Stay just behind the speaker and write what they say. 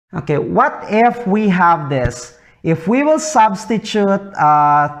Okay, what if we have this? If we will substitute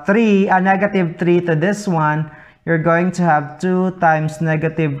negative 3 to this one, you're going to have 2 times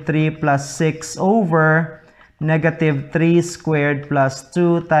negative 3 plus 6 over negative 3 squared plus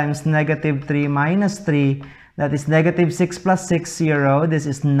 2 times negative 3 minus 3. That is negative 6 plus 6, 0. This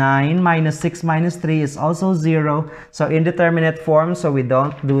is 9 minus 6 minus 3 is also 0. So indeterminate form, so we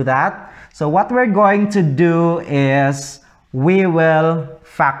don't do that. So what we're going to do is we will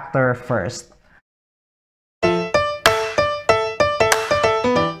factor first.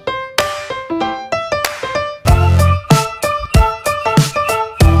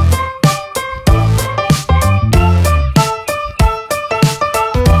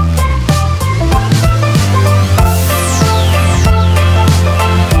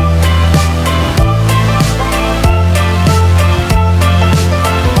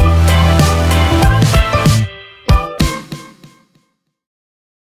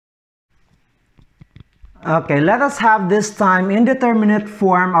 Okay, let us have this time indeterminate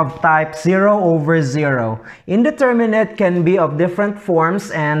form of type 0 over 0. Indeterminate can be of different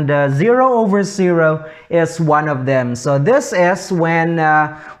forms, and 0 over 0 is one of them. So this is when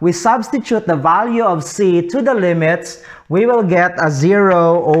we substitute the value of c to the limits, we will get a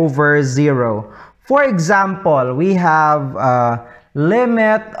 0 over 0. For example, we have a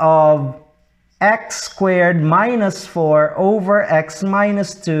limit of x squared minus 4 over x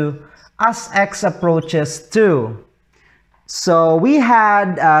minus 2 as x approaches 2. So we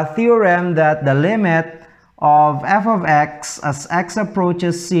had a theorem that the limit of f of x as x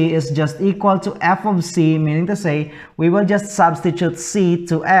approaches c is just equal to f of c, meaning to say we will just substitute c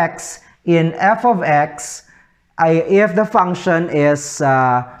to x in f of x if the function is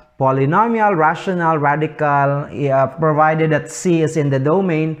polynomial, rational, radical, provided that c is in the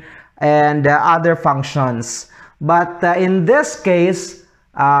domain, and other functions. But in this case,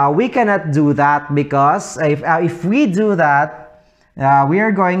 we cannot do that, because if we do that, we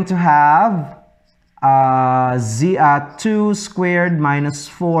are going to have 2 squared minus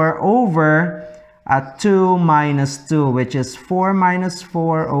 4 over 2 minus 2, which is 4 minus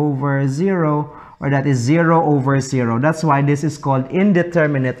 4 over 0, or that is 0 over 0. That's why this is called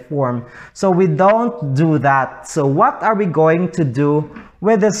indeterminate form. So we don't do that. So what are we going to do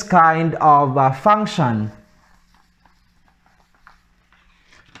with this kind of function?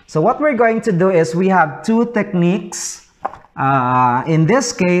 So what we're going to do is we have two techniques. In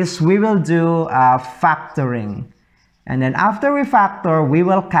this case, we will do factoring. And then after we factor, we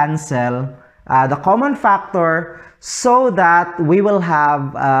will cancel the common factor so that we will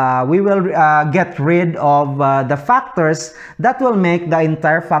have, get rid of the factors that will make the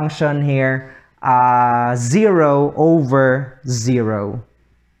entire function here 0 over 0.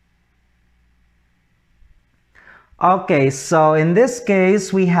 Okay, so in this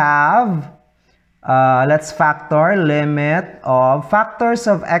case, we have, let's factor limit of factors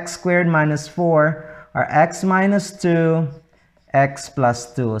of x squared minus 4 are x minus 2, x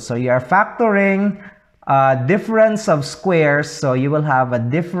plus 2. So you are factoring difference of squares, so you will have a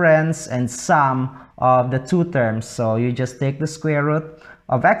difference and sum of the two terms. So you just take the square root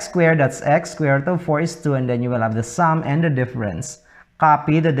of x squared, that's x, square root of 4 is 2, and then you will have the sum and the difference.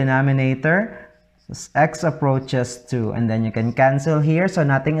 Copy the denominator. X approaches 2, and then you can cancel here, so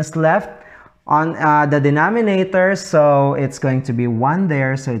nothing is left on the denominator, so it's going to be 1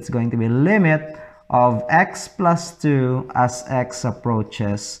 there, so it's going to be limit of x plus 2 as x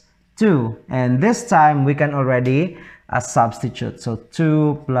approaches 2, and this time we can already substitute, so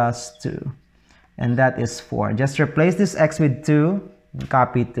 2 plus 2, and that is 4. Just replace this x with 2,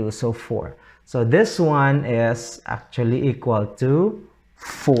 copy 2, so 4. So this one is actually equal to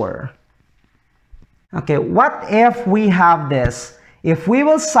 4. Okay, what if we have this? If we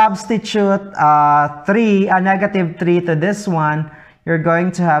will substitute negative 3 to this one, you're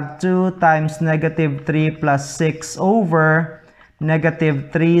going to have 2 times negative 3 plus 6 over negative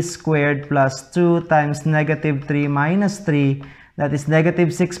 3 squared plus 2 times negative 3 minus 3. That is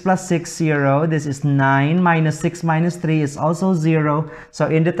negative 6 plus 6, 0. This is 9 minus 6 minus 3 is also 0. So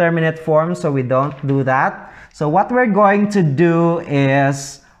indeterminate form, so we don't do that. So what we're going to do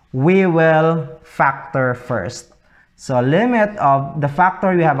is we will factor first. So limit of the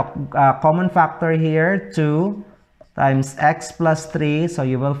factor, we have a common factor here, 2 times x plus 3. So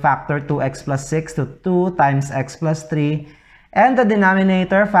you will factor 2x plus 6 to 2 times x plus 3. And the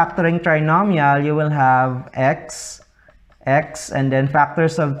denominator, factoring trinomial, you will have x, and then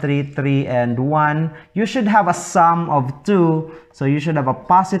factors of 3, 3, and 1. You should have a sum of 2. So you should have a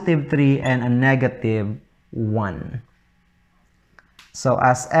positive 3 and a negative 1. So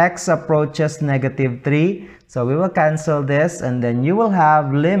as x approaches negative 3, so we will cancel this, and then you will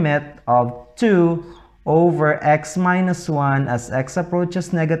have limit of 2 over x minus 1 as x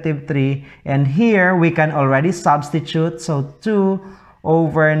approaches negative 3. And here we can already substitute. So 2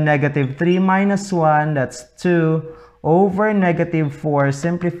 over negative 3 minus 1, that's 2 over negative 4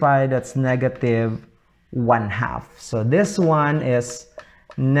 simplified, that's negative 1/2. So this one is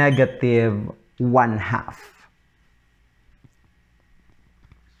negative 1/2.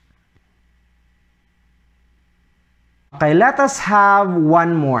 Okay, let us have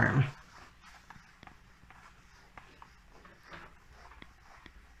one more.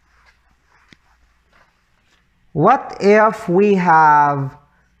 What if we have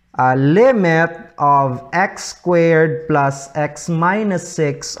a limit of x squared plus x minus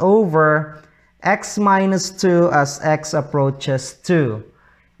 6 over x minus 2 as x approaches 2?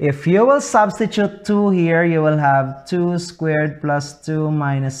 If you will substitute 2 here, you will have 2 squared plus 2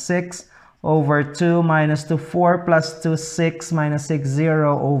 minus 6 over 2 minus 2, 4 plus 2, 6 minus 6,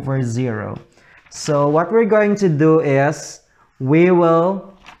 0 over 0. So what we're going to do is we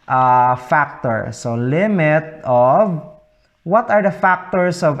will factor. So limit of, what are the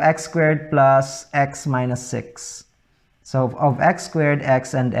factors of x squared plus x minus 6? So of x squared,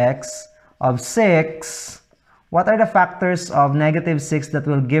 x and x. Of 6, what are the factors of negative 6 that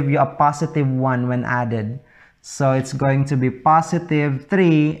will give you a positive 1 when added? So it's going to be positive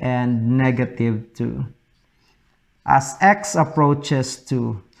 3 and negative 2 as x approaches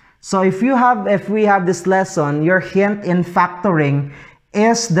 2. So if we have this lesson, your hint in factoring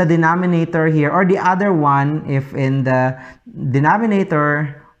is the denominator here, or the other one, if in the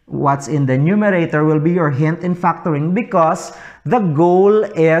denominator, what's in the numerator will be your hint in factoring, because the goal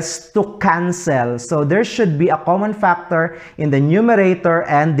is to cancel. So there should be a common factor in the numerator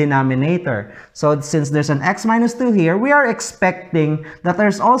and denominator. So since there's an x minus 2 here, we are expecting that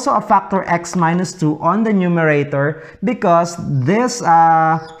there's also a factor x minus 2 on the numerator, because this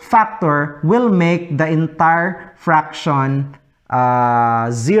factor will make the entire fraction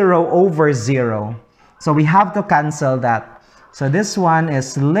 0 over 0. So we have to cancel that. So this one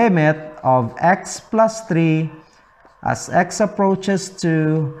is limit of x plus 3 as x approaches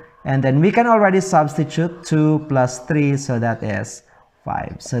 2, and then we can already substitute 2 plus 3, so that is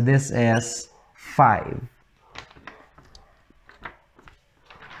 5. So this is 5.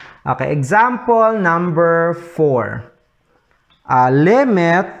 Okay, example number 4.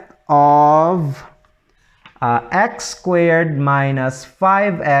 Limit of x squared minus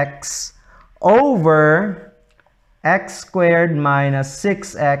 5x over x squared minus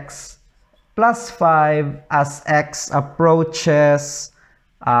 6x plus 5 as x approaches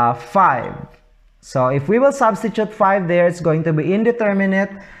 5. So if we will substitute 5 there, it's going to be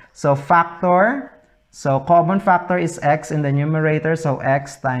indeterminate. So factor. So common factor is x in the numerator. So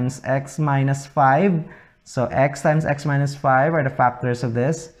x times x minus 5. So x times x minus 5 are the factors of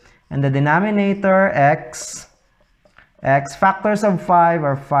this. And the denominator x. Factors of 5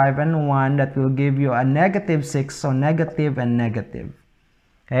 are 5 and 1. That will give you a negative 6. So negative and negative.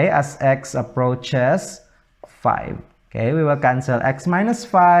 Okay, as x approaches 5. Okay, we will cancel x minus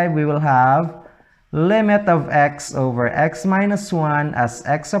 5. We will have limit of x over x minus 1 as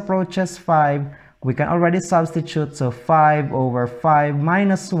x approaches 5. We can already substitute. So 5 over 5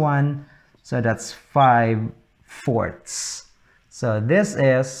 minus 1. So that's 5/4. So this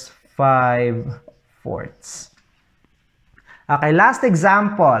is 5/4. Okay, last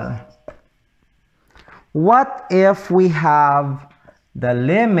example. What if we have the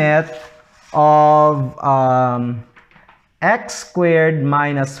limit of x squared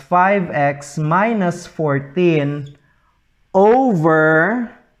minus 5x minus 14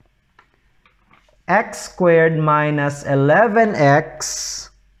 over x squared minus 11x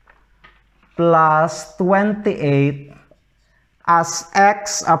plus 28 as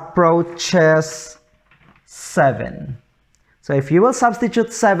x approaches 7. So if you will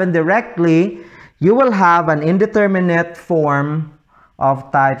substitute 7 directly, you will have an indeterminate form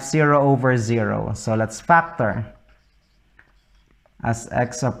of type 0 over 0. So let's factor as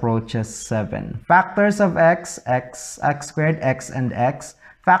x approaches 7. Factors of x squared, x and x.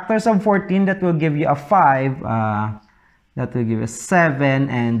 Factors of 14, that will give you a 5. That will give you 7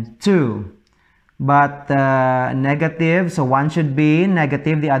 and 2. But negative, so one should be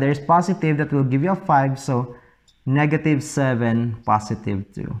negative, the other is positive. That will give you a 5. So negative 7,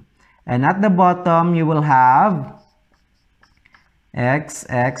 positive 2. And at the bottom, you will have x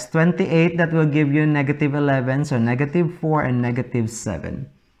 28, that will give you negative 11, so negative 4 and negative 7.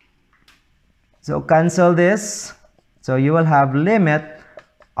 So cancel this. So you will have limit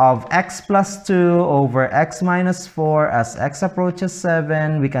of x plus 2 over x minus 4 as x approaches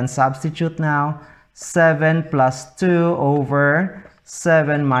 7. We can substitute now. 7 plus 2 over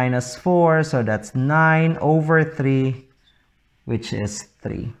 7 minus 4. So that's 9 over 3, which is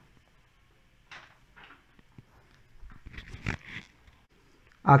 3.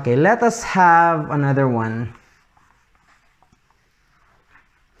 Okay, let us have another one.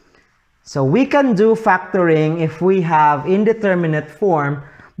 So we can do factoring if we have indeterminate form,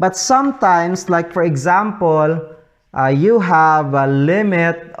 but sometimes, like for example, you have a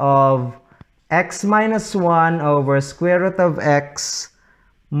limit of x minus 1 over square root of x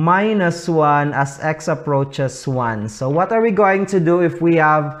minus 1 as x approaches 1. So what are we going to do if we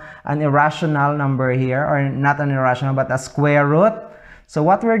have an irrational number here, or not an irrational, but a square root? So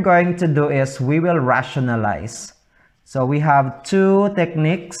what we're going to do is we will rationalize. So we have two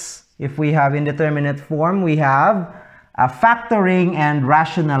techniques. If we have indeterminate form, we have factoring and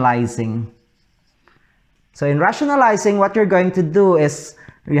rationalizing. So in rationalizing, what you're going to do is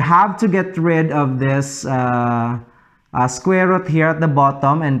you have to get rid of this square root here at the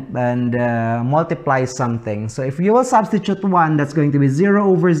bottom and multiply something. So if you will substitute 1, that's going to be 0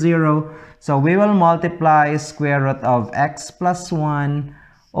 over 0. So we will multiply square root of x plus 1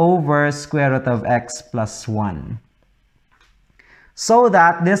 over square root of x plus 1. So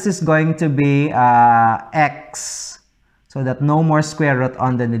that this is going to be x. So that no more square root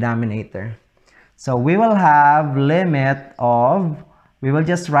on the denominator. So we will have limit of, we will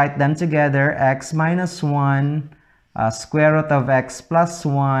just write them together, x minus 1 square root of x plus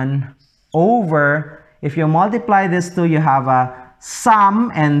 1 over, if you multiply this two, you have a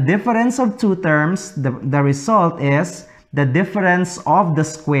sum and difference of two terms. The result is the difference of the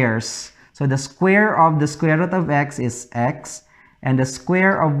squares. So the square of the square root of x is x, and the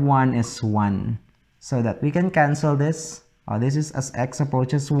square of 1 is 1. So that we can cancel this. This is as x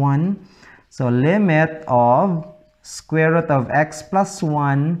approaches 1. So limit of square root of x plus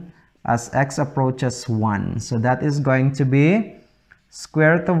 1 as x approaches 1. So that is going to be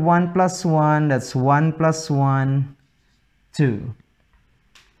square root of 1 plus 1. That's 1 plus 1, 2.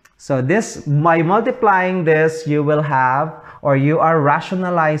 So this, by multiplying this, you will have, or you are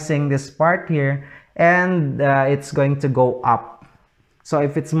rationalizing this part here, and it's going to go up. So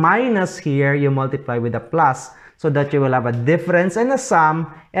if it's minus here, you multiply with a plus, so that you will have a difference and a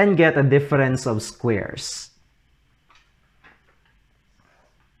sum and get a difference of squares.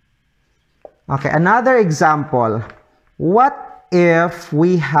 Okay, another example. What if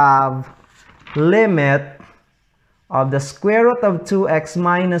we have limit of the square root of 2x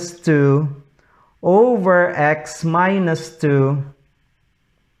minus 2 over x minus 2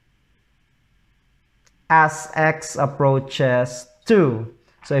 as x approaches 2.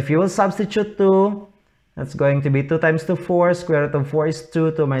 So if you will substitute 2, that's going to be 2 times 2, 4. Square root of 4 is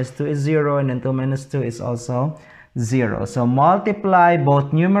 2. 2 minus 2 is 0. And then 2 minus 2 is also 0. So multiply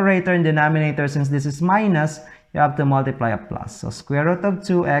both numerator and denominator. Since this is minus, you have to multiply a plus. So square root of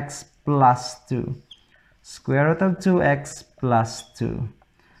 2x plus 2. Square root of 2x plus 2.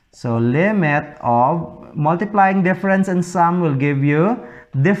 So limit of multiplying difference and sum will give you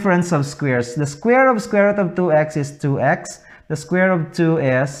difference of squares. The square of square root of 2x is 2x. The square of 2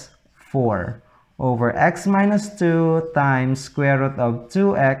 is 4 over x minus 2 times square root of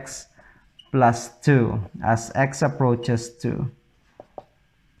 2x plus 2 as x approaches 2.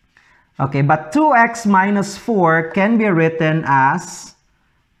 Okay, but 2x minus 4 can be written as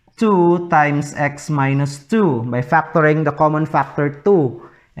 2 times x minus 2 by factoring the common factor 2.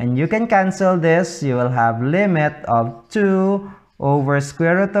 And you can cancel this. You will have limit of 2 over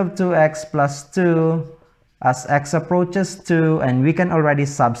square root of 2x plus 2 as x approaches 2, and we can already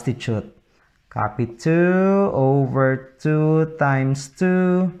substitute. Copy 2 over 2 times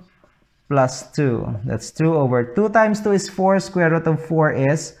 2 plus 2. That's 2 over 2 times 2 is 4. Square root of 4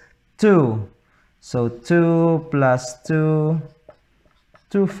 is 2. So 2 plus 2,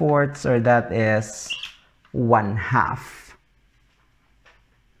 2/4, or that is 1/2.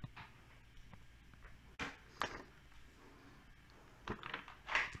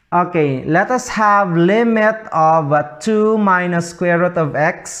 Okay, let us have limit of 2 minus square root of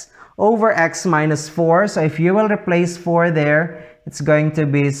x over x minus 4. So if you will replace 4 there, it's going to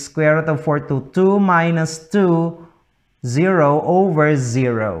be square root of 4 to 2 minus 2, 0 over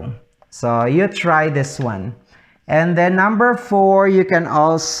 0. So you try this one. And then number 4, you can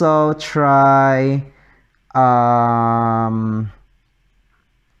also try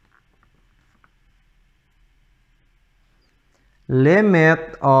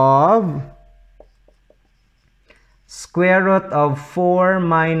limit of square root of 4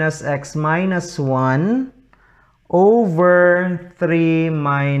 minus x minus 1 over 3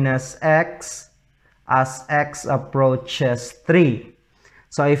 minus x as x approaches 3.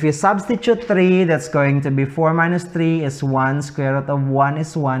 So if you substitute 3, that's going to be 4 minus 3 is 1, square root of 1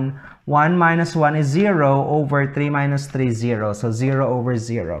 is 1, 1 minus 1 is 0, over 3 minus 3 is 0, so 0 over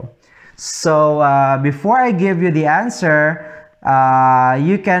 0. So before I give you the answer,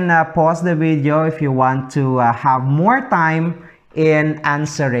 you can pause the video if you want to have more time in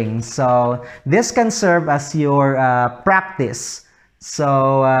answering. So this can serve as your practice.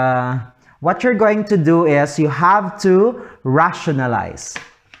 So what you're going to do is you have to rationalize.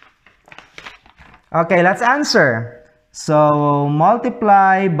 Okay, let's answer. So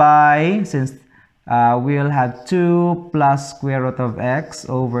multiply by, since we'll have 2 plus square root of x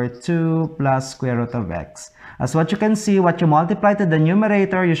over 2 plus square root of x. As what you can see, what you multiply to the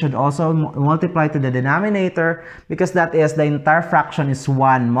numerator, you should also multiply to the denominator, because that is the entire fraction is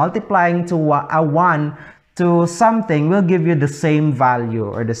 1. Multiplying to a 1 to something will give you the same value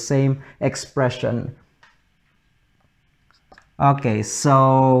or the same expression. Okay,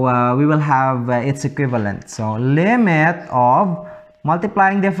 so we will have its equivalent. So limit of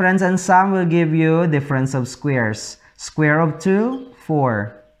multiplying difference and sum will give you difference of squares. Square of 2,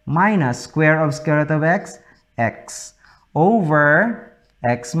 4, minus square of square root of x, x, over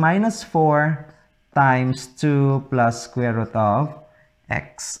x minus 4 times 2 plus square root of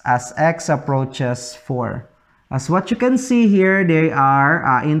x as x approaches 4. As what you can see here, they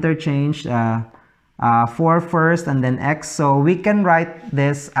are interchanged, 4 first and then x. So we can write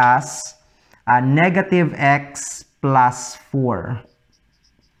this as negative x plus 4.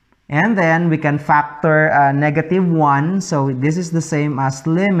 And then we can factor negative 1. So this is the same as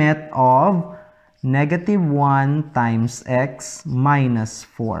limit of negative 1 times x minus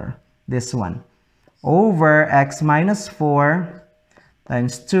 4. This one. Over x minus 4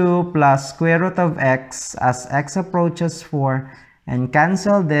 times 2 plus square root of x as x approaches 4. And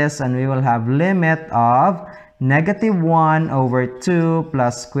cancel this and we will have limit of negative 1 over 2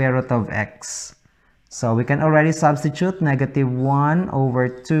 plus square root of x. So we can already substitute negative 1 over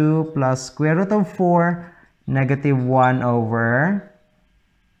 2 plus square root of 4, negative 1 over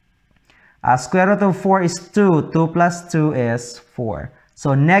square root of 4 is 2. 2 plus 2 is 4.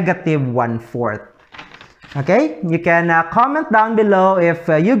 So negative 1/4. Okay? You can comment down below if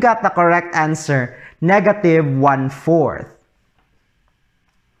you got the correct answer. Negative 1/4.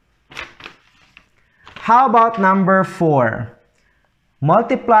 How about number 4?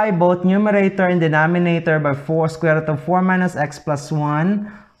 Multiply both numerator and denominator by 4 square root of 4 minus x plus 1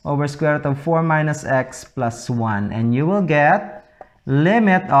 over square root of 4 minus x plus 1. And you will get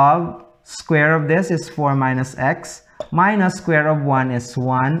limit of square of this is 4 minus x minus square of 1 is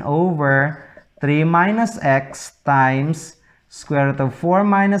 1 over 3 minus x times square root of 4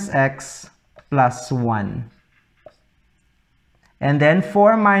 minus x plus 1. And then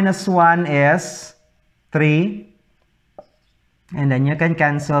 4 minus 1 is 3. And then you can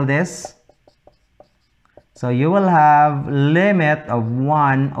cancel this. So you will have limit of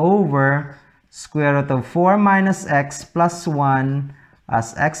 1 over square root of 4 minus x plus 1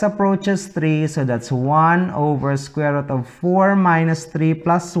 as x approaches 3. So that's 1 over square root of 4 minus 3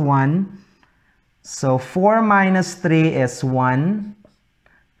 plus 1. So 4 minus 3 is 1.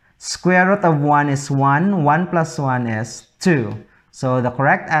 Square root of 1 is 1. 1 plus 1 is 2. So the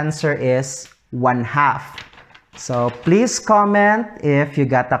correct answer is 1/2. So please comment if you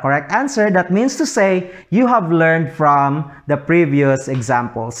got the correct answer. That means to say you have learned from the previous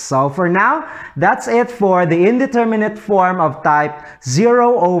examples. So for now, that's it for the indeterminate form of type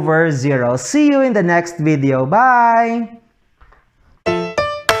 0 over 0. See you in the next video. Bye!